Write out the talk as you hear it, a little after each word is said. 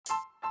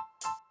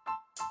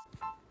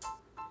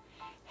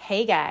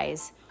Hey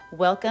guys,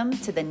 welcome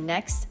to the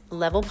Next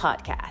Level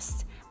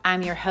Podcast.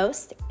 I'm your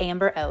host,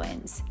 Amber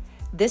Owens.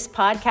 This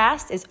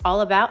podcast is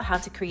all about how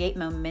to create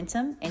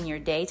momentum in your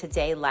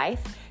day-to-day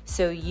life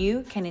so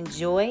you can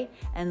enjoy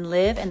and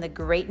live in the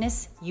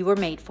greatness you were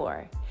made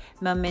for.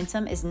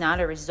 Momentum is not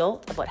a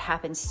result of what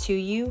happens to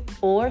you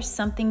or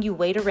something you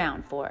wait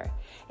around for.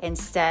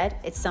 Instead,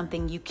 it's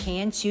something you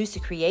can choose to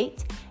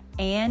create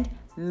and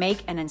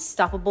make an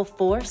unstoppable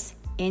force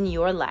in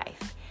your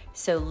life.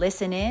 So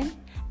listen in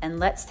and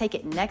let's take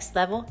it next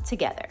level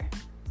together.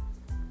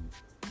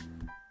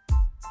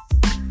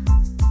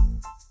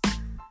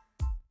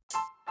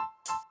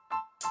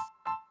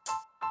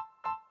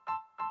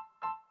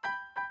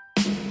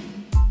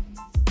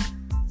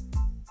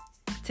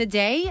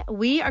 Today,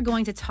 we are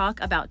going to talk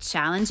about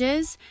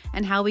challenges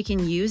and how we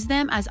can use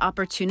them as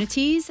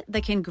opportunities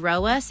that can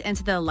grow us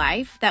into the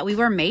life that we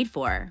were made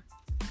for.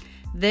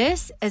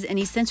 This is an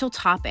essential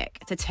topic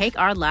to take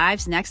our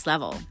lives next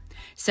level.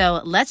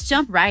 So let's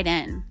jump right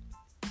in.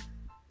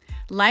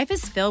 Life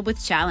is filled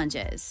with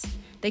challenges.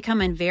 They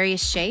come in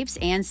various shapes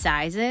and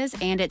sizes,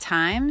 and at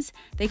times,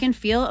 they can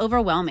feel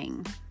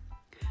overwhelming.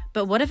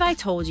 But what if I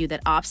told you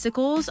that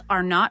obstacles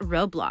are not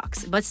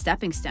roadblocks, but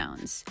stepping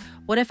stones?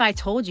 What if I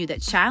told you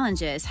that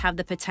challenges have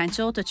the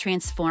potential to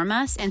transform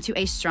us into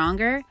a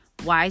stronger,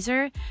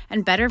 wiser,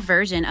 and better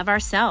version of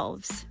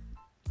ourselves?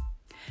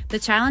 The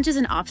challenges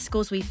and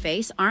obstacles we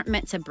face aren't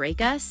meant to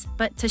break us,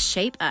 but to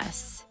shape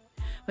us.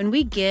 When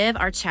we give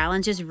our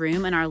challenges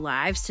room in our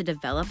lives to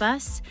develop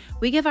us,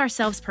 we give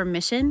ourselves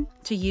permission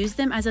to use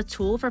them as a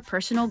tool for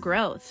personal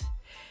growth.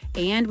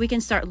 And we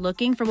can start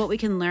looking for what we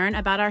can learn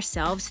about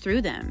ourselves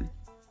through them.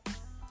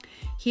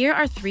 Here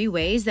are 3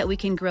 ways that we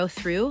can grow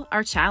through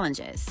our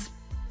challenges.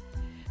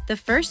 The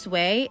first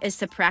way is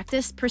to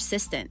practice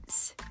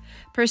persistence.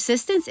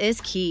 Persistence is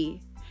key.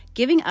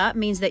 Giving up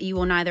means that you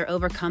will neither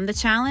overcome the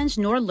challenge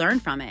nor learn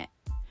from it.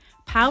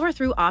 Power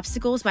through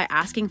obstacles by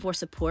asking for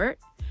support,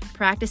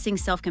 practicing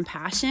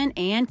self-compassion,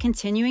 and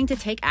continuing to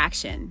take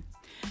action.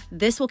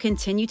 This will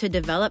continue to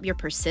develop your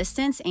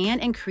persistence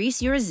and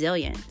increase your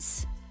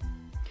resilience.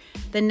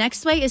 The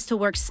next way is to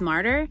work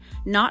smarter,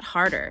 not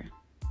harder.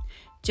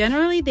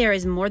 Generally, there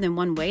is more than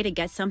one way to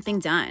get something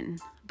done,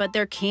 but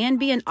there can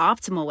be an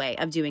optimal way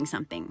of doing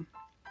something.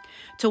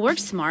 To work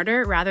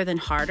smarter rather than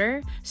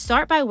harder,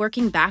 start by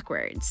working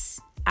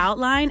backwards.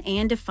 Outline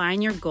and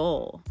define your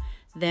goal.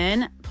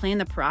 Then plan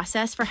the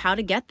process for how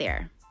to get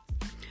there.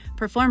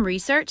 Perform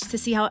research to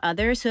see how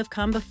others who have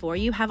come before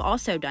you have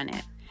also done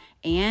it,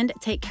 and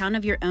take count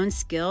of your own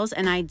skills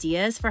and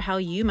ideas for how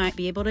you might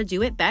be able to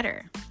do it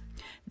better.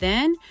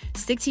 Then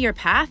stick to your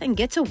path and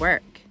get to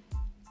work.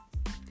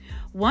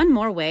 One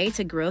more way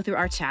to grow through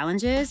our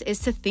challenges is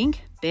to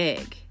think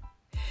big.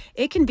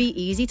 It can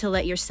be easy to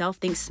let yourself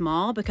think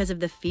small because of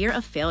the fear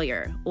of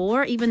failure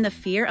or even the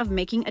fear of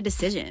making a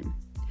decision.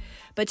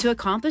 But to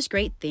accomplish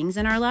great things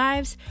in our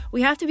lives,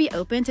 we have to be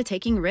open to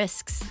taking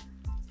risks.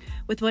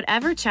 With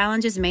whatever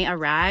challenges may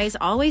arise,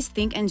 always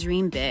think and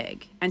dream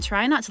big, and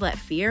try not to let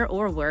fear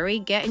or worry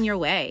get in your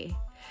way.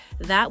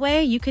 That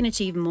way, you can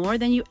achieve more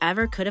than you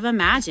ever could have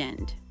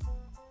imagined.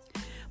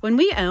 When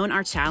we own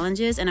our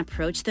challenges and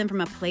approach them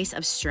from a place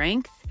of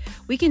strength,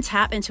 we can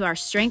tap into our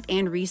strength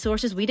and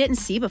resources we didn't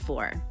see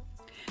before.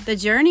 The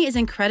journey is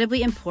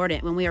incredibly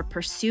important when we are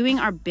pursuing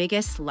our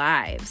biggest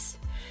lives.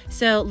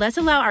 So let's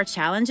allow our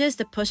challenges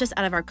to push us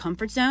out of our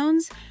comfort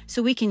zones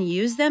so we can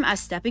use them as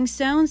stepping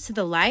stones to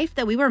the life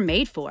that we were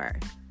made for.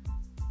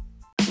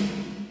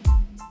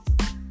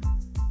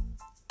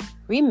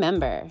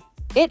 Remember,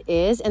 it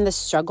is in the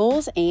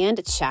struggles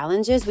and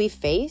challenges we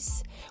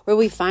face where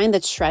we find the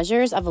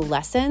treasures of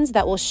lessons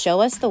that will show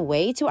us the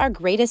way to our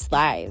greatest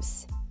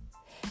lives.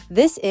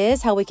 This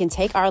is how we can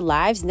take our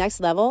lives next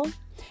level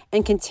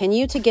and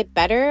continue to get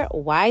better,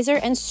 wiser,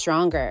 and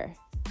stronger.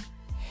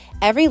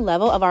 Every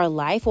level of our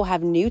life will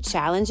have new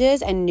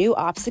challenges and new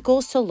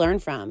obstacles to learn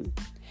from.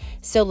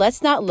 So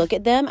let's not look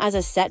at them as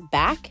a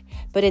setback,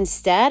 but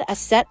instead a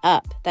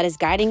setup that is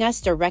guiding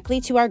us directly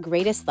to our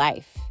greatest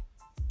life.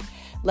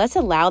 Let's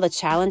allow the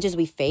challenges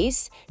we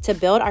face to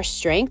build our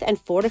strength and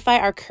fortify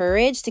our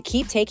courage to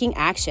keep taking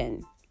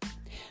action.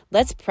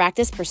 Let's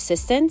practice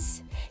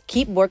persistence,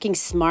 keep working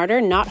smarter,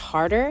 not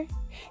harder,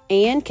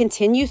 and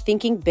continue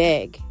thinking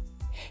big,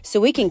 so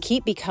we can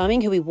keep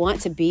becoming who we want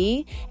to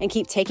be and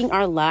keep taking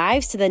our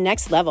lives to the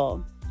next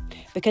level.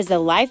 Because the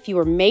life you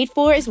were made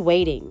for is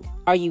waiting.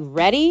 Are you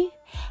ready?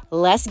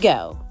 Let's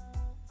go.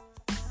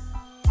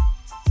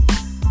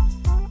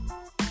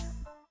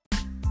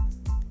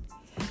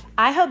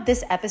 I hope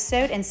this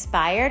episode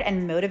inspired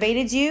and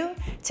motivated you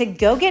to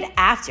go get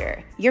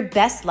after your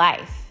best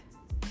life.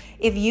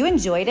 If you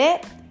enjoyed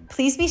it,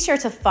 please be sure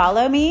to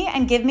follow me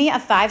and give me a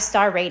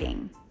 5-star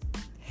rating.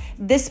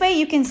 This way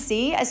you can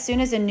see as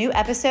soon as a new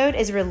episode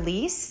is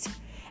released,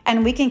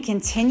 and we can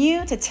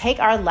continue to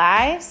take our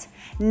lives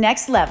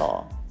next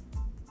level.